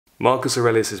Marcus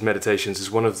Aurelius' Meditations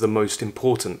is one of the most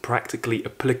important, practically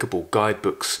applicable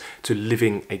guidebooks to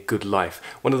living a good life.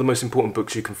 One of the most important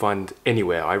books you can find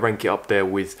anywhere. I rank it up there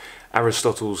with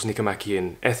Aristotle's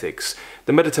Nicomachean Ethics.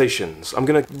 The Meditations, I'm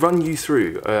going to run you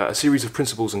through a series of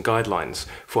principles and guidelines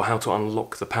for how to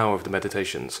unlock the power of the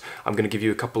Meditations. I'm going to give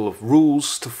you a couple of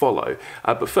rules to follow,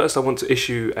 but first I want to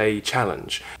issue a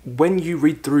challenge. When you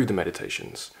read through the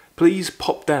Meditations, please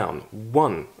pop down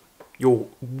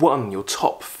your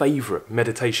top favourite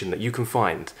meditation that you can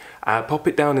find. Pop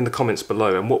it down in the comments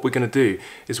below, and what we're going to do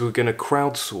is we're going to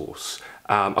crowdsource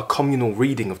a communal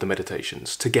reading of the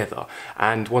meditations together.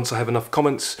 And once I have enough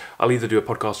comments, I'll either do a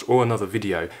podcast or another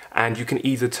video, and you can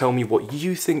either tell me what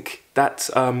you think that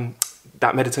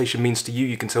meditation means to you.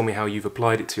 You can tell me how you've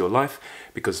applied it to your life,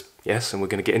 because yes, and we're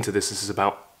going to get into this, this is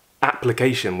about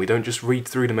application. We don't just read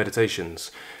through the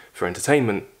meditations for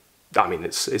entertainment. I mean,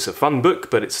 it's a fun book,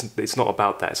 but it's not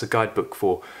about that. It's a guidebook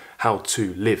for how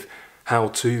to live, how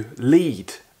to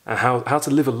lead, and how to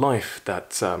live a life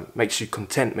that makes you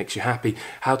content, makes you happy,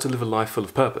 how to live a life full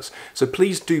of purpose. So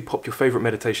please do pop your favourite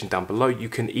meditation down below. You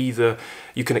can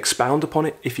expound upon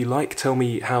it if you like, tell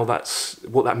me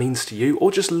what that means to you, or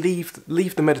just leave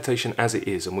the meditation as it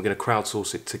is, and we're going to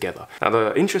crowdsource it together. Now,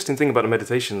 the interesting thing about the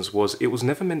meditations was it was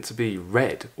never meant to be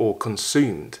read or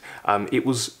consumed. It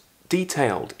was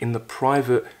detailed in the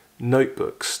private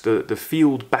notebooks, the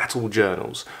field battle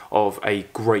journals of a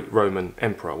great Roman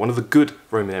emperor, one of the good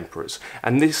Roman emperors.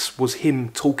 And this was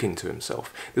him talking to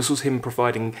himself. This was him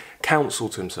providing counsel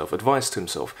to himself, advice to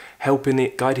himself,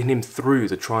 guiding him through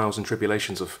the trials and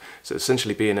tribulations of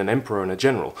essentially being an emperor and a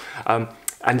general.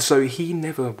 And so he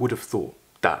never would have thought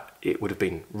that it would have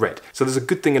been read. So there's a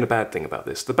good thing and a bad thing about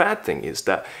this. The bad thing is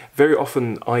that very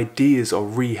often ideas are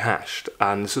rehashed,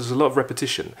 and so there's a lot of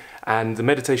repetition. And the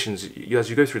meditations,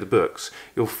 as you go through the books,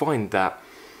 you'll find that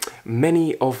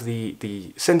many of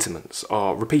the sentiments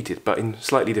are repeated, but in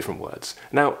slightly different words.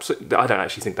 Now, so I don't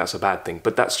actually think that's a bad thing,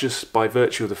 but that's just by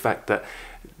virtue of the fact that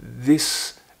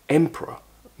this emperor,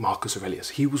 Marcus Aurelius,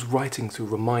 he was writing to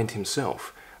remind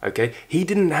himself, okay? He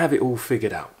didn't have it all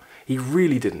figured out. He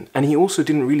really didn't. And he also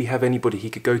didn't really have anybody he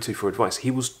could go to for advice.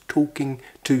 He was talking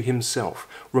to himself,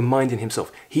 reminding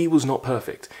himself. He was not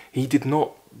perfect. He did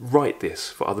not write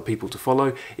this for other people to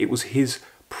follow. It was his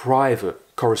private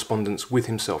correspondence with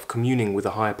himself, communing with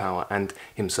a higher power and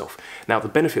himself. Now, the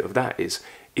benefit of that is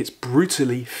it's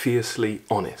brutally, fiercely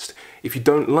honest. If you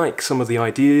don't like some of the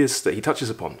ideas that he touches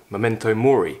upon, memento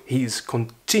mori, he's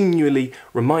continually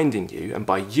reminding you, and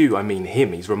by you I mean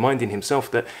him, he's reminding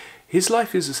himself that his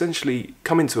life is essentially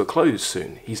coming to a close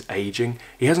soon. He's aging,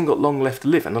 he hasn't got long left to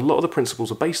live, and a lot of the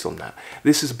principles are based on that.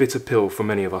 This is a bitter pill for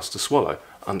many of us to swallow,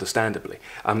 understandably.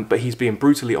 But he's being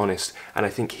brutally honest, and I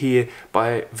think here,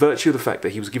 by virtue of the fact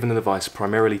that he was given advice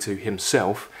primarily to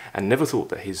himself, and never thought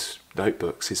that his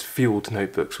notebooks, his field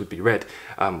notebooks would be read,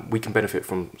 we can benefit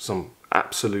from some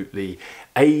absolutely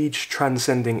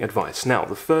age-transcending advice. Now,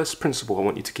 the first principle I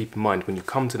want you to keep in mind when you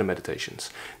come to the Meditations,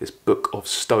 this book of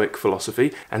stoic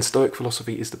philosophy, and stoic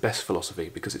philosophy is the best philosophy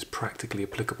because it's practically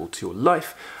applicable to your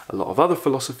life. A lot of other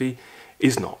philosophy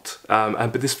is not,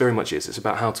 but this very much is. It's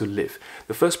about how to live.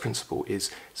 The first principle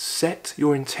is set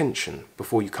your intention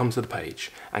before you come to the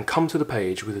page, and come to the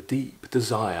page with a deep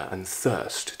desire and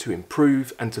thirst to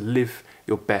improve and to live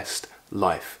your best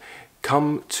life.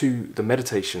 Come to the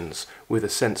meditations with a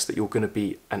sense that you're going to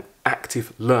be an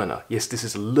active learner. Yes, this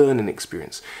is a learning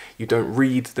experience. You don't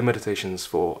read the meditations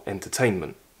for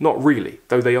entertainment. Not really,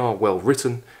 though they are well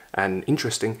written and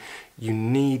interesting. You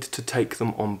need to take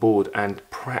them on board and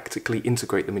practically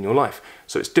integrate them in your life.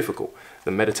 So it's difficult.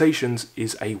 The meditations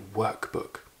is a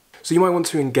workbook. So you might want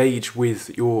to engage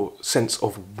with your sense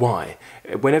of why.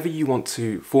 Whenever you want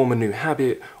to form a new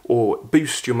habit or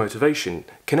boost your motivation,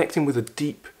 connecting with a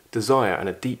deep desire and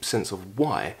a deep sense of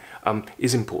why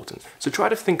is important. So try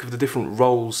to think of the different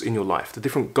roles in your life, the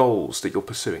different goals that you're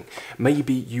pursuing.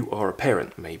 Maybe you are a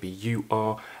parent, maybe you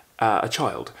are a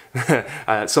child,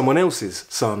 someone else's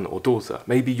son or daughter,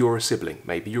 maybe you're a sibling,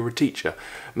 maybe you're a teacher,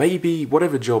 maybe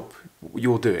whatever job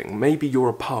you're doing, maybe you're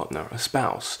a partner, a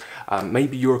spouse,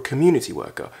 maybe you're a community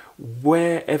worker.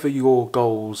 Wherever your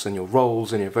goals and your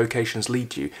roles and your vocations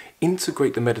lead you,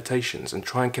 integrate the meditations and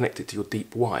try and connect it to your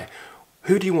deep why.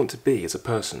 Who do you want to be as a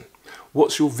person?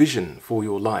 What's your vision for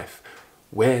your life?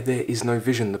 Where there is no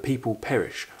vision, the people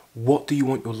perish. What do you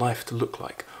want your life to look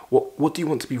like? What do you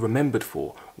want to be remembered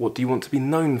for? What do you want to be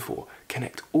known for?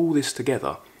 Connect all this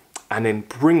together and then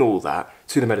bring all that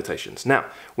to the meditations. Now,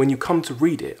 when you come to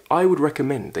read it, I would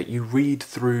recommend that you read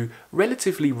through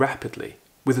relatively rapidly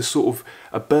with a sort of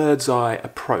a bird's eye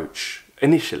approach.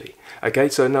 initially. Okay,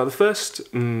 so now the first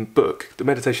book, the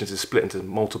Meditations, is split into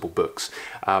multiple books,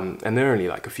 and they're only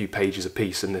like a few pages a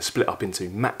piece, and they're split up into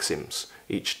maxims,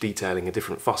 each detailing a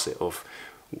different facet of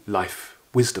life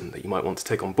wisdom that you might want to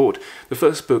take on board. The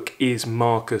first book is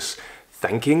Marcus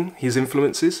thanking his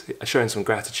influences, showing some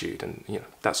gratitude and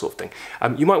that sort of thing.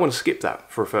 You might want to skip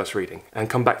that for a first reading and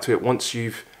come back to it once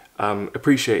you've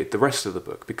appreciated the rest of the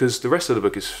book, because the rest of the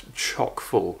book is chock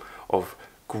full of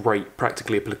great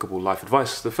practically applicable life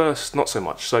advice. The first, not so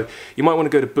much. So you might want to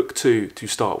go to book 2 to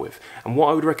start with. And what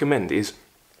I would recommend is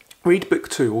read book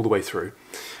 2 all the way through,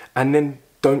 and then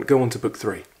don't go on to book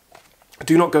 3.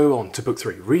 Do not go on to book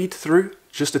 3. Read through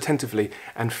just attentively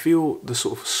and feel the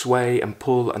sort of sway and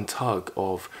pull and tug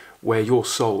of where your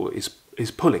soul is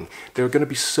pulling. There are going to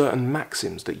be certain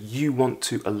maxims that you want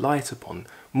to alight upon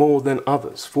more than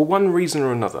others, for one reason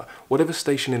or another. Whatever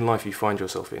station in life you find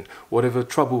yourself in, whatever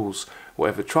troubles,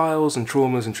 whatever trials and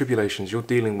traumas and tribulations you're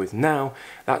dealing with now,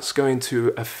 that's going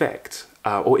to affect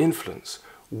or influence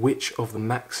which of the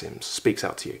maxims speaks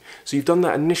out to you. So you've done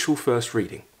that initial first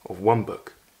reading of one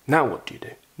book. Now what do you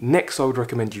do? Next, I would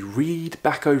recommend you read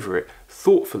back over it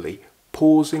thoughtfully,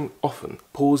 pausing often,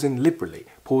 pausing liberally,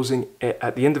 pausing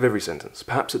at the end of every sentence,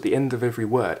 perhaps at the end of every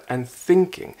word, and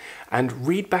thinking, and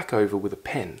read back over with a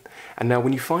pen. And now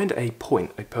when you find a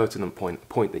point, a pertinent point, a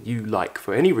point that you like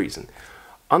for any reason,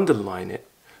 underline it,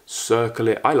 circle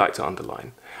it. I like to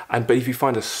underline. But if you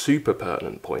find a super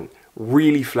pertinent point,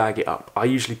 really flag it up. I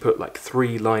usually put like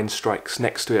 3 line strikes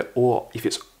next to it, or if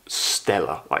it's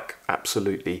stellar, like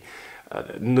absolutely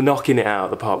knocking it out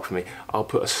of the park for me, I'll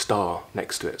put a star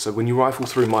next to it. So when you rifle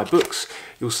through my books,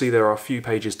 you'll see there are a few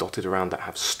pages dotted around that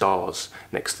have stars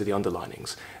next to the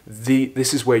underlinings.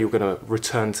 This is where you're going to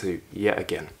return to yet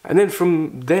again. And then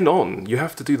from then on, you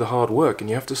have to do the hard work and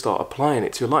you have to start applying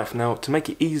it to your life. Now, to make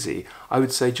it easy, I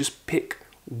would say just pick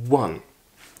one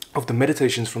of the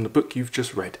meditations from the book you've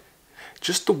just read.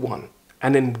 Just the one.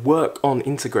 And then work on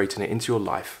integrating it into your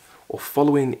life or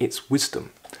following its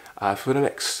wisdom for the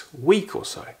next week or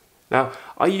so. Now,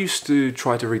 I used to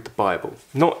try to read the Bible,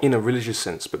 not in a religious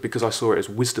sense, but because I saw it as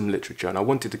wisdom literature and I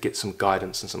wanted to get some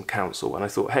guidance and some counsel. And I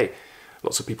thought, hey,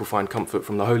 lots of people find comfort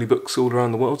from the holy books all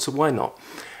around the world, so why not?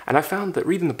 And I found that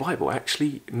reading the Bible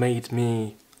actually made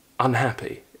me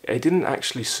unhappy. It didn't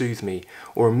actually soothe me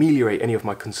or ameliorate any of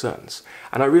my concerns.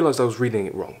 And I realized I was reading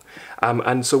it wrong.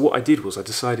 And so what I did was I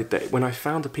decided that when I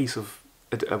found a piece of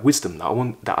wisdom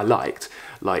that I liked,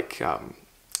 like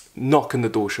knock and the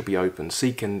door shall be opened,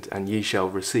 seek and ye shall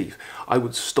receive, I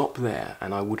would stop there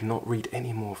and I would not read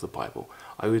any more of the Bible.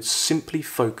 I would simply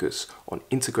focus on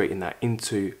integrating that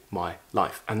into my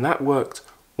life. And that worked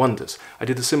wonders. I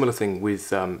did a similar thing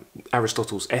with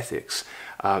Aristotle's Ethics.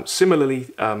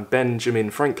 Similarly,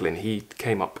 Benjamin Franklin, he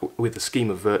came up with a scheme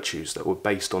of virtues that were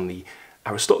based on the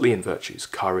Aristotelian virtues,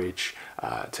 courage,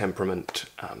 temperament,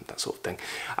 that sort of thing.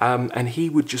 And he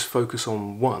would just focus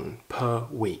on one per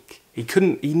week. He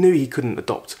knew he couldn't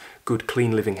adopt good,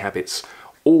 clean living habits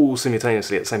all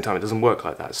simultaneously at the same time. It doesn't work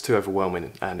like that. It's too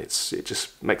overwhelming and it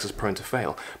just makes us prone to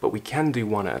fail. But we can do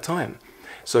one at a time.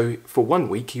 So for 1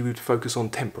 week, he would focus on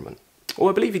temperament. Or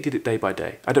I believe he did it day by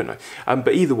day. I don't know.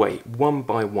 But either way, one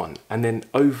by one. And then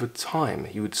over time,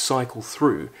 he would cycle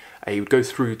through. He would go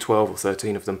through 12 or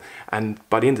 13 of them. And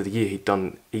by the end of the year,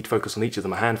 he'd focus on each of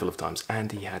them a handful of times.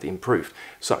 And he had improved.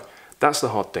 So that's the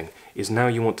hard thing, is now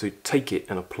you want to take it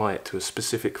and apply it to a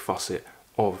specific facet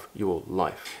of your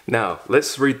life. Now,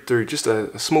 let's read through just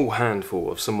a small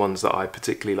handful of some ones that I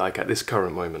particularly like at this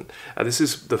current moment. This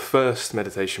is the first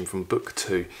meditation from book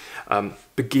 2.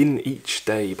 Begin each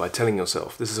day by telling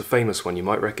yourself, this is a famous one, you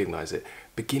might recognize it.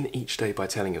 Begin each day by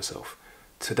telling yourself,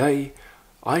 today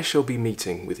I shall be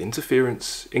meeting with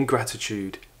interference,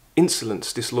 ingratitude,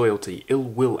 insolence, disloyalty, ill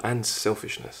will and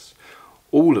selfishness.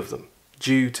 All of them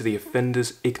due to the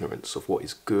offender's ignorance of what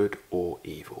is good or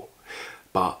evil.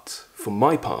 But, for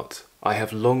my part, I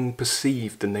have long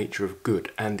perceived the nature of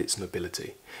good and its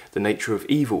nobility, the nature of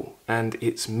evil and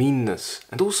its meanness,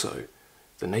 and also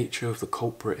the nature of the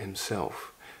culprit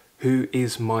himself, who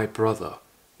is my brother,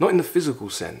 not in the physical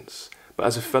sense, but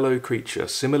as a fellow creature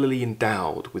similarly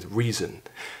endowed with reason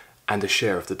and a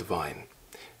share of the divine.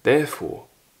 Therefore,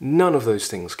 none of those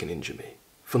things can injure me,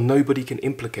 for nobody can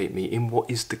implicate me in what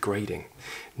is degrading.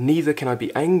 Neither can I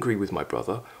be angry with my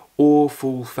brother or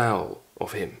fall foul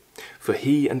of him, for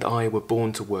he and I were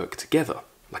born to work together,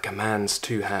 like a man's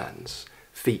 2 hands,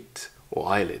 feet, or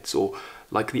eyelids, or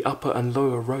like the upper and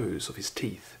lower rows of his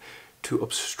teeth. To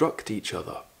obstruct each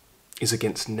other is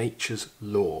against nature's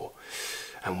law.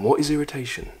 And what is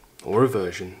irritation or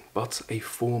aversion, but a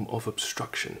form of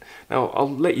obstruction. Now, I'll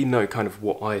let you know kind of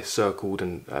what I circled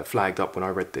and flagged up when I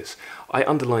read this. I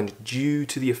underlined due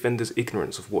to the offender's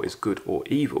ignorance of what is good or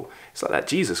evil. It's like that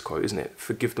Jesus quote, isn't it?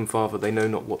 Forgive them, Father, they know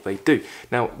not what they do.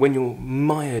 Now, when you're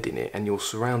mired in it and you're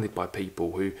surrounded by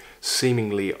people who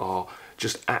seemingly are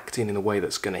just acting in a way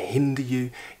that's going to hinder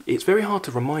you, it's very hard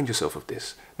to remind yourself of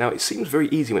this. Now, it seems very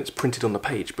easy when it's printed on the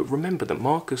page, but remember that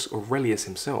Marcus Aurelius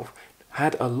himself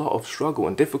had a lot of struggle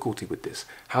and difficulty with this.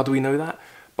 How do we know that?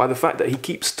 By the fact that he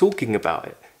keeps talking about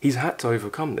it. He's had to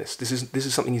overcome this. This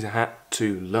is something he's had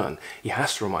to learn. He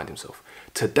has to remind himself.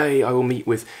 Today I will meet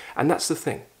with... And that's the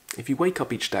thing. If you wake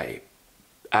up each day,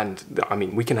 and I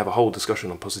mean, we can have a whole discussion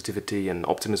on positivity and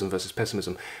optimism versus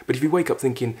pessimism, but if you wake up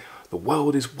thinking, the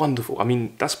world is wonderful, I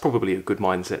mean, that's probably a good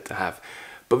mindset to have.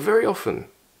 But very often,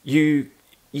 you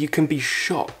can be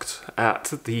shocked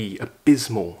at the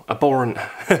abysmal, abhorrent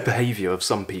behaviour of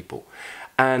some people,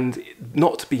 and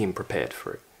not being prepared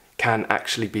for it can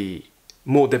actually be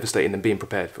more devastating than being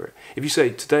prepared for it. If you say,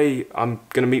 today I'm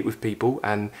going to meet with people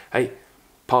and, hey,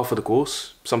 par for the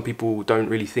course, some people don't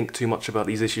really think too much about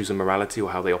these issues of morality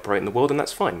or how they operate in the world, and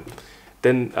that's fine.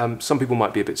 Then some people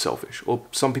might be a bit selfish, or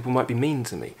some people might be mean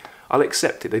to me. I'll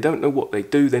accept it. They don't know what they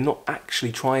do. They're not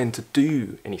actually trying to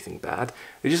do anything bad.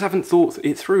 They just haven't thought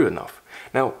it through enough.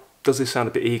 Now, does this sound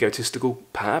a bit egotistical?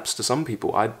 Perhaps to some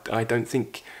people. I don't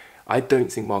think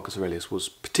Marcus Aurelius was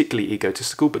particularly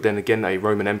egotistical, but then again, a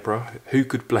Roman emperor, who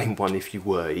could blame one if you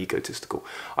were egotistical?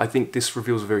 I think this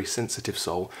reveals a very sensitive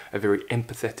soul, a very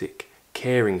empathetic,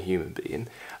 caring human being,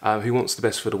 who wants the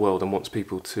best for the world and wants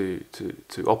people to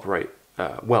operate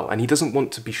well. And he doesn't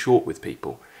want to be short with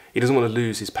people. He doesn't want to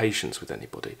lose his patience with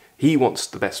anybody. He wants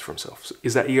the best for himself. So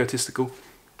is that egotistical?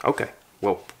 Okay,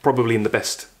 well, probably in the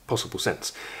best possible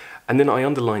sense. And then I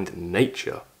underlined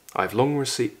nature. I've long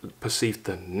perceived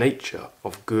the nature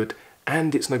of good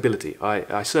and its nobility.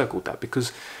 I circled that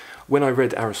because when I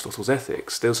read Aristotle's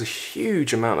Ethics, there was a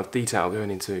huge amount of detail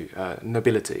going into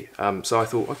nobility. So I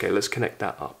thought, okay, let's connect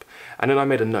that up. And then I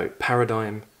made a note,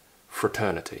 paradigm,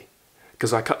 fraternity.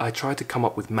 Because I tried to come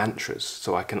up with mantras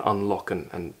so I can unlock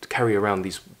and carry around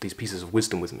these pieces of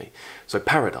wisdom with me. So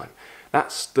paradigm,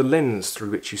 that's the lens through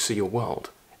which you see your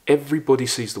world. Everybody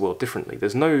sees the world differently.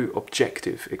 There's no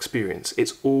objective experience.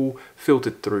 It's all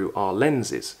filtered through our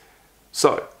lenses.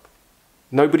 So,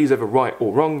 nobody's ever right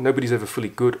or wrong. Nobody's ever fully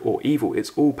good or evil.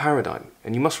 It's all paradigm.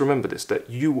 And you must remember this, that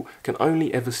you can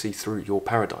only ever see through your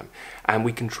paradigm. And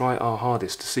we can try our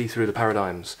hardest to see through the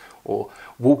paradigms or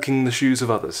walking the shoes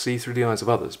of others, see through the eyes of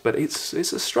others. But it's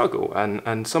a struggle.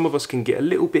 And some of us can get a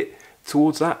little bit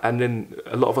towards that, and then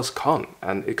a lot of us can't,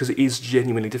 and because it is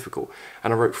genuinely difficult.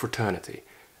 And I wrote fraternity.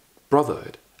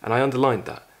 Brotherhood, and I underlined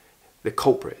that. The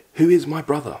culprit. Who is my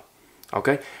brother?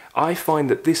 Okay? I find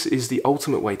that this is the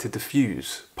ultimate way to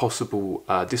diffuse possible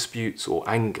disputes or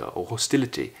anger or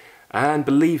hostility. And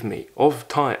believe me, of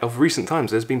recent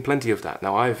times, there's been plenty of that.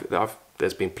 Now,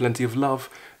 there's been plenty of love,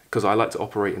 because I like to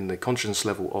operate in the conscious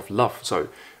level of love. So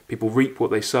people reap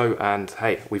what they sow, and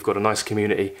hey, we've got a nice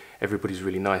community. Everybody's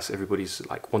really nice. Everybody's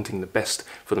like wanting the best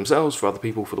for themselves, for other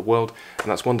people, for the world, and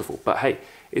that's wonderful. But hey,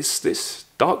 it's this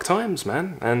dark times,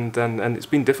 man, and it's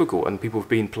been difficult, and people have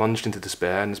been plunged into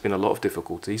despair, and there's been a lot of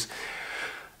difficulties.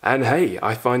 And hey,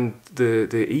 I find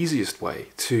the easiest way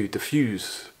to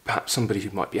diffuse perhaps somebody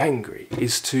who might be angry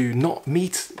is to not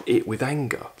meet it with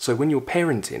anger. So when you're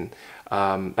parenting,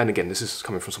 and again, this is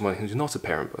coming from someone who's not a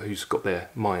parent, but who's got their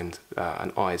mind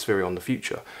and eyes very on the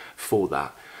future for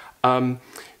that.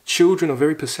 Children are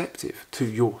very perceptive to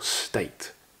your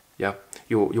state, yeah,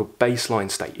 your baseline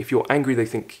state. If you're angry, they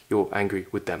think you're angry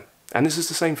with them. And this is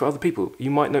the same for other people. You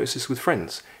might notice this with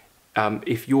friends.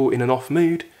 If you're in an off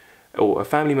mood, or a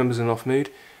family member's in an off mood,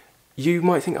 you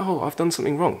might think, oh, I've done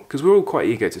something wrong, because we're all quite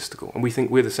egotistical, and we think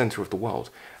we're the centre of the world.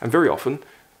 And very often,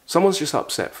 someone's just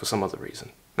upset for some other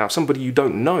reason. Now, if somebody you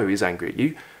don't know is angry at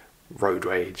you, road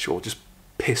rage, or just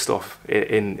pissed off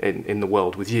in the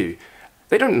world with you,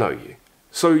 they don't know you.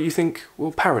 So you think,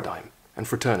 well, paradigm and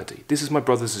fraternity. This is my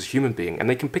brothers as a human being, and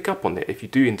they can pick up on it if you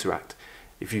do interact.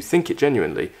 If you think it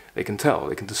genuinely, they can tell,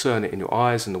 they can discern it in your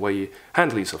eyes and the way you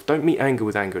handle yourself. Don't meet anger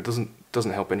with anger, it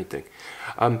doesn't help anything.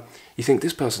 You think,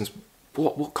 this person's,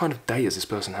 what kind of day has this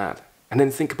person had? And then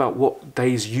think about what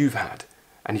days you've had.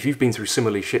 And if you've been through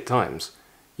similarly shit times,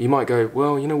 you might go,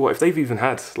 well, you know what, if they've even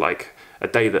had like a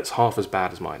day that's half as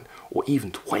bad as mine, or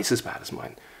even twice as bad as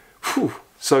mine, whew.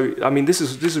 So, I mean, this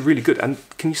is really good. And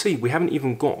can you see, we haven't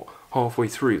even got halfway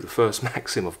through the first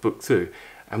maxim of book 2,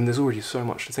 and there's already so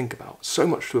much to think about, so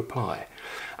much to apply.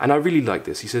 And I really like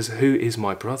this. He says, who is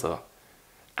my brother?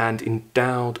 And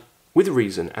endowed with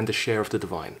reason and a share of the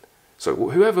divine. So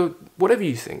whatever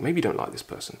you think, maybe you don't like this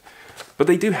person, but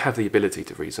they do have the ability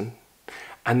to reason,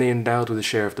 and they're endowed with a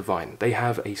share of divine. They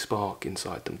have a spark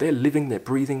inside them. They're living, they're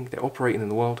breathing, they're operating in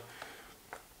the world.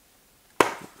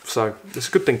 So it's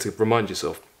a good thing to remind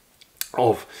yourself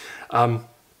of. And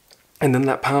then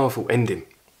that powerful ending.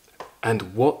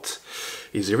 And what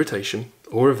is irritation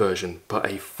or aversion but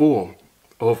a form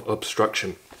of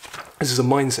obstruction? This is a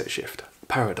mindset shift, a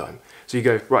paradigm. So you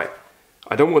go, right,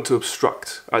 I don't want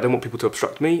people to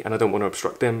obstruct me, and I don't want to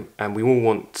obstruct them, and we all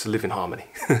want to live in harmony.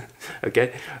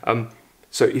 Okay?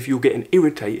 So if you're getting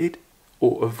irritated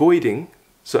or avoiding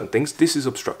certain things, this is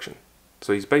obstruction.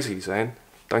 So he's basically saying,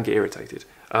 don't get irritated.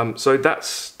 So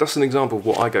that's an example of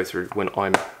what I go through when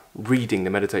I'm reading the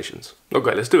meditations.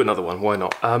 Okay, let's do another one. Why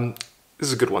not? This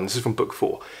is a good one. This is from book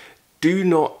 4. Do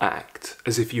not act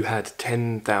as if you had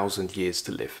 10,000 years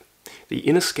to live. The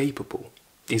inescapable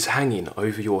is hanging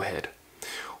over your head.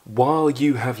 While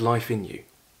you have life in you,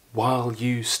 while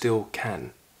you still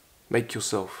can, make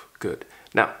yourself good.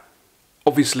 Now,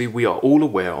 obviously we are all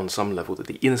aware on some level that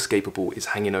the inescapable is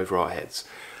hanging over our heads.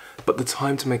 But the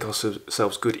time to make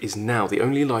ourselves good is now. The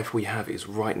only life we have is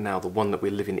right now, the one that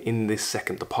we're living in this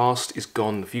second. The past is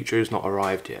gone, the future has not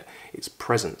arrived yet. It's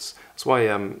presence. That's why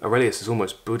Aurelius is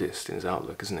almost Buddhist in his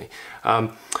outlook, isn't he?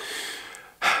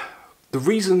 The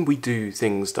reason we do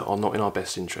things that are not in our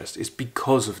best interest is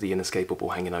because of the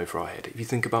inescapable hanging over our head. If you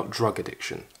think about drug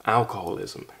addiction,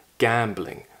 alcoholism,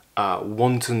 gambling,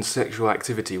 wanton sexual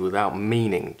activity without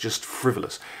meaning, just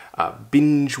frivolous,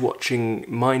 binge watching,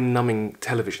 mind-numbing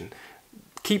television.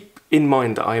 Keep in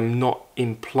mind that I am not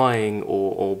implying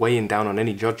or weighing down on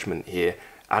any judgment here,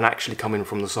 and actually coming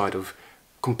from the side of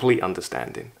complete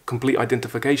understanding, complete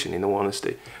identification, in all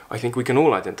honesty. I think we can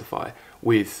all identify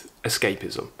with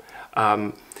escapism.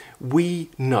 We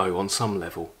know on some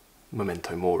level,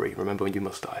 memento mori, remember when you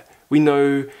must die. We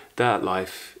know that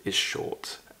life is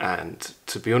short. And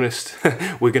to be honest,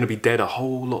 we're going to be dead a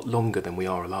whole lot longer than we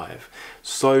are alive.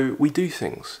 So we do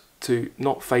things to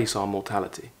not face our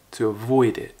mortality, to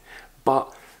avoid it.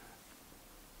 But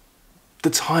the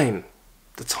time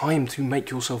to make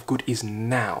yourself good is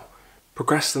now.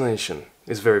 Procrastination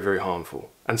is very, very harmful.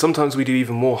 And sometimes we do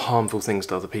even more harmful things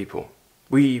to other people.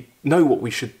 We know what we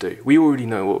should do. We already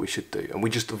know what we should do, and we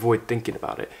just avoid thinking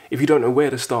about it. If you don't know where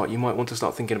to start, you might want to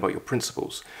start thinking about your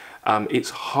principles. It's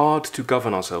hard to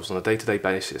govern ourselves on a day-to-day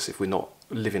basis if we're not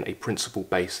living a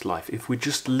principle-based life. If we're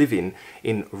just living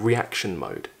in reaction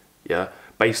mode, yeah,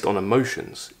 based on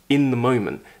emotions in the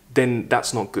moment, then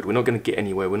that's not good. We're not going to get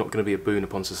anywhere. We're not going to be a boon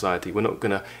upon society. We're not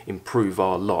going to improve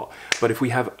our lot. But if we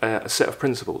have a set of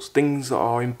principles, things that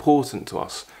are important to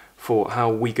us for how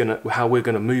we're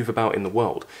gonna move about in the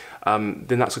world, then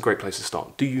that's a great place to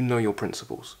start. Do you know your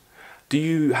principles? Do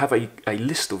you have a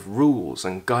list of rules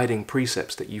and guiding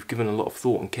precepts that you've given a lot of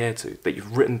thought and care to, that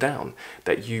you've written down,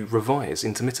 that you revise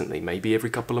intermittently, maybe every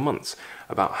couple of months,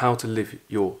 about how to live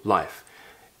your life?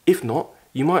 If not,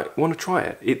 you might want to try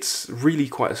it. It's really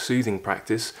quite a soothing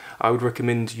practice. I would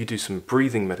recommend you do some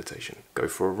breathing meditation. Go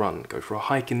for a run, go for a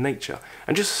hike in nature,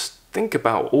 and just think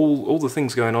about all the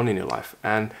things going on in your life,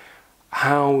 and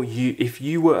how if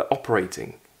you were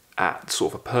operating at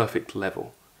sort of a perfect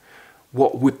level,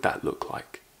 what would that look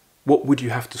like? What would you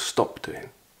have to stop doing?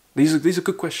 These are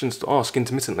good questions to ask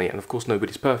intermittently, and of course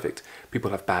nobody's perfect.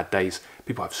 People have bad days,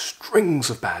 people have strings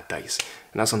of bad days,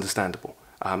 and that's understandable.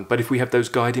 But if we have those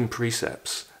guiding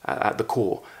precepts at the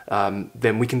core,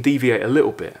 then we can deviate a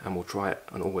little bit, and we'll try it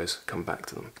and always come back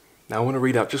to them. Now I want to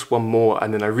read out just one more,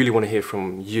 and then I really want to hear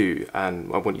from you, and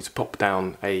I want you to pop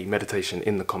down a meditation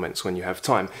in the comments when you have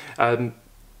time.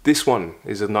 This one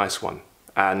is a nice one,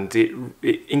 and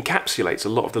it encapsulates a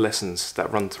lot of the lessons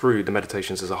that run through the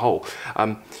meditations as a whole.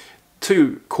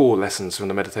 2 core lessons from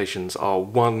the meditations are: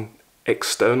 1,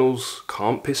 externals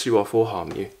can't piss you off or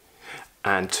harm you,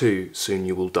 and 2, soon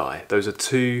you will die. Those are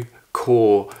 2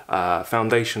 core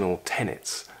foundational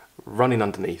tenets running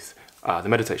underneath the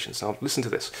meditations. Now listen to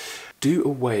this. Do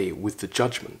away with the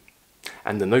judgment,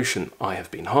 and the notion I have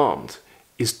been harmed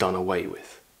is done away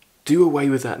with. Do away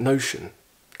with that notion,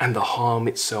 and the harm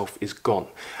itself is gone.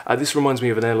 This reminds me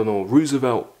of an Eleanor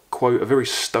Roosevelt quote, a very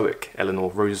stoic Eleanor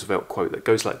Roosevelt quote that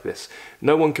goes like this: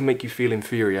 no one can make you feel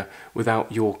inferior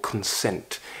without your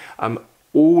consent.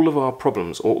 All of our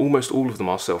problems, or almost all of them,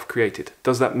 are self-created.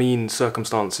 Does that mean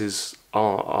circumstances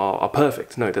are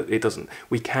perfect? No, it doesn't.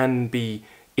 We can be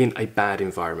in a bad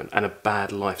environment and a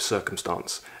bad life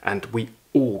circumstance, and we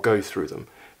all go through them.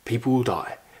 People will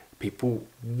die. People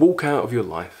walk out of your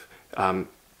life.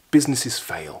 Businesses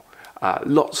fail.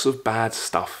 Lots of bad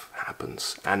stuff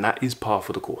happens, and that is par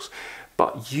for the course.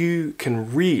 But you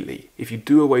can really, if you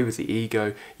do away with the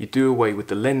ego, you do away with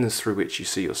the lens through which you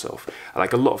see yourself.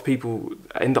 Like a lot of people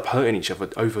end up hurting each other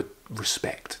over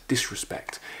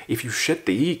disrespect. If you shed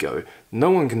the ego, no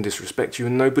one can disrespect you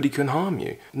and nobody can harm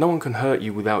you. No one can hurt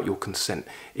you without your consent.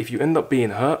 If you end up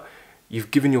being hurt,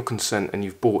 you've given your consent and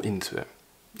you've bought into it.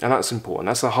 And that's important.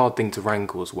 That's a hard thing to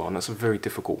wrangle as well, and that's a very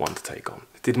difficult one to take on.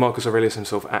 Did Marcus Aurelius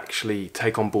himself actually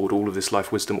take on board all of this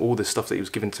life wisdom, all this stuff that he was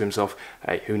given to himself?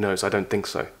 Hey, who knows? I don't think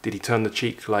so. Did he turn the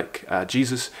cheek like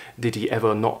Jesus? Did he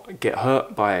ever not get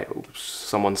hurt by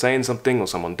someone saying something or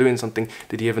someone doing something?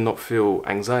 Did he ever not feel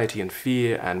anxiety and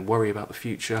fear and worry about the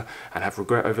future and have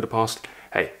regret over the past?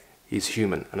 Hey, he's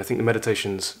human, and I think the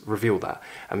meditations reveal that.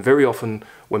 And very often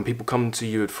when people come to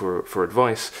you for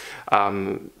advice,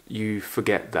 you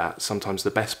forget that sometimes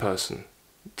the best person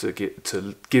to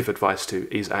give advice to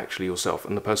is actually yourself,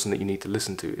 and the person that you need to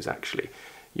listen to is actually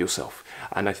yourself.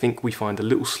 And I think we find a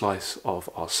little slice of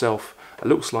ourself, a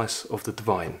little slice of the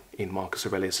divine in Marcus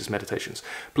Aurelius' meditations.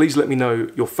 Please let me know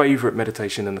your favourite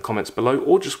meditation in the comments below,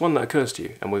 or just one that occurs to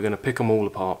you, and we're going to pick them all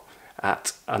apart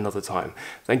at another time.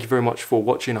 Thank you very much for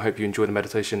watching. I hope you enjoy the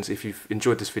meditations. If you've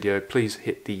enjoyed this video, please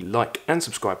hit the like and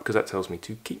subscribe, because that tells me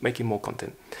to keep making more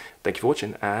content. Thank you for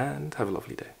watching, and have a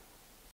lovely day.